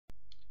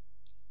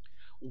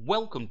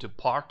Welcome to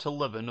part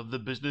 11 of the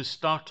Business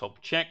Startup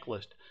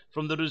Checklist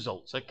from the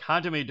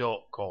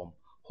resultsacademy.com,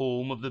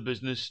 home of the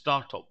Business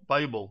Startup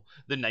Bible,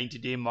 the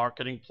 90-day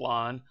marketing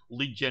plan,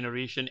 lead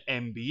generation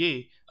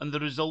MBA, and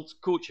the results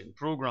coaching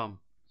program.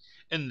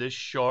 In this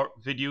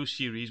short video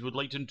series, we'd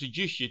like to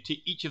introduce you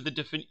to each of the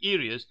different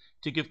areas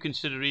to give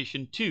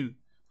consideration to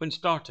when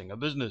starting a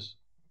business.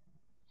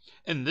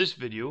 In this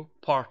video,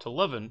 part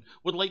 11,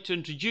 we'd like to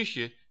introduce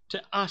you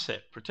to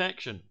asset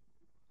protection.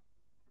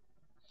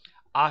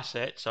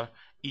 Assets are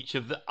each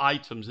of the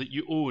items that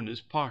you own as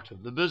part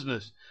of the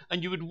business,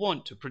 and you would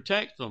want to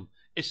protect them,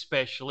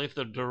 especially if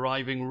they're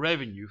deriving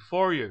revenue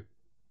for you.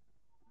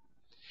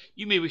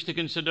 You may wish to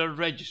consider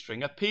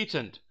registering a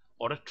patent,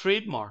 or a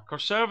trademark or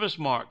service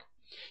mark.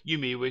 You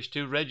may wish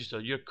to register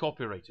your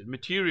copyrighted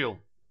material.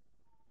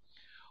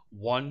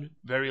 One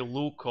very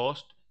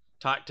low-cost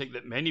tactic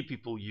that many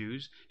people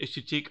use is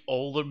to take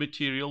all their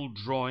material,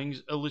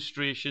 drawings,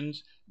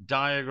 illustrations,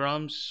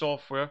 diagrams,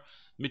 software,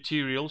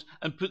 materials,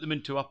 and put them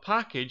into a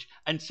package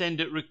and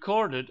send it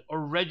recorded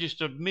or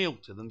registered mail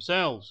to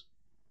themselves.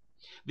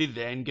 They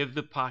then give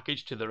the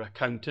package to their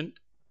accountant,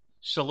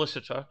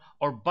 solicitor,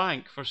 or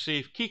bank for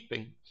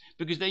safekeeping,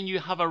 because then you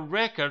have a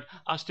record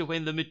as to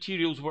when the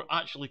materials were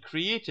actually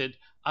created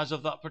as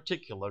of that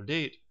particular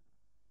date.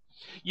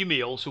 You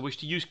may also wish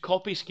to use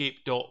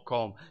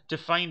copyscape.com to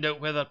find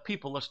out whether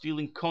people are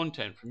stealing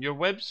content from your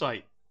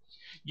website.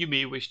 You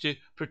may wish to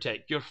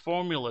protect your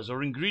formulas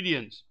or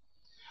ingredients.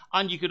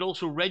 And you could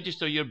also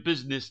register your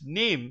business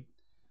name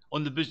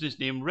on the business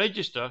name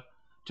register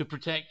to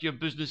protect your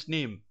business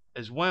name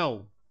as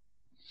well.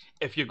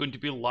 If you're going to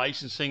be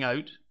licensing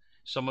out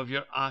some of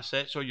your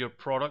assets or your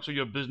products or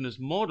your business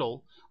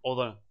model on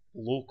a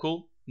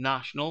local,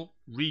 national,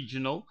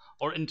 regional,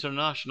 or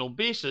international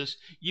basis,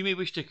 you may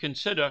wish to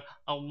consider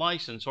a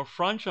license or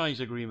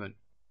franchise agreement.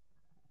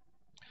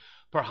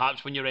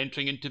 Perhaps when you're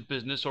entering into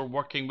business or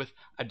working with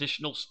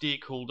additional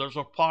stakeholders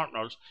or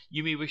partners,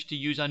 you may wish to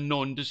use a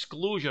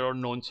non-disclosure or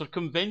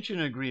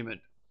non-circumvention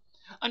agreement.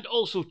 And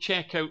also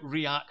check out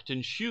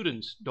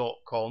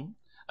reactinsurance.com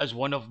as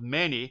one of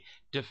many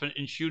different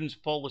insurance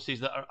policies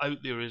that are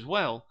out there as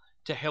well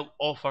to help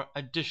offer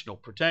additional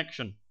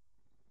protection.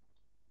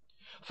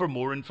 For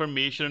more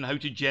information on how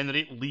to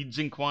generate leads,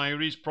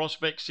 inquiries,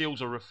 prospect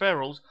sales, or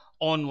referrals,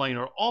 online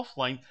or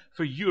offline,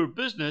 for your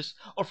business,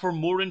 or for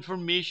more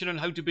information on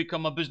how to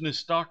become a business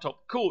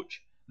startup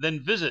coach, then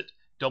visit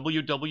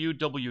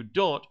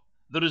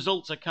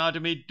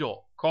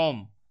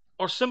www.theresultsacademy.com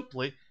or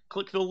simply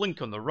click the link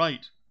on the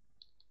right.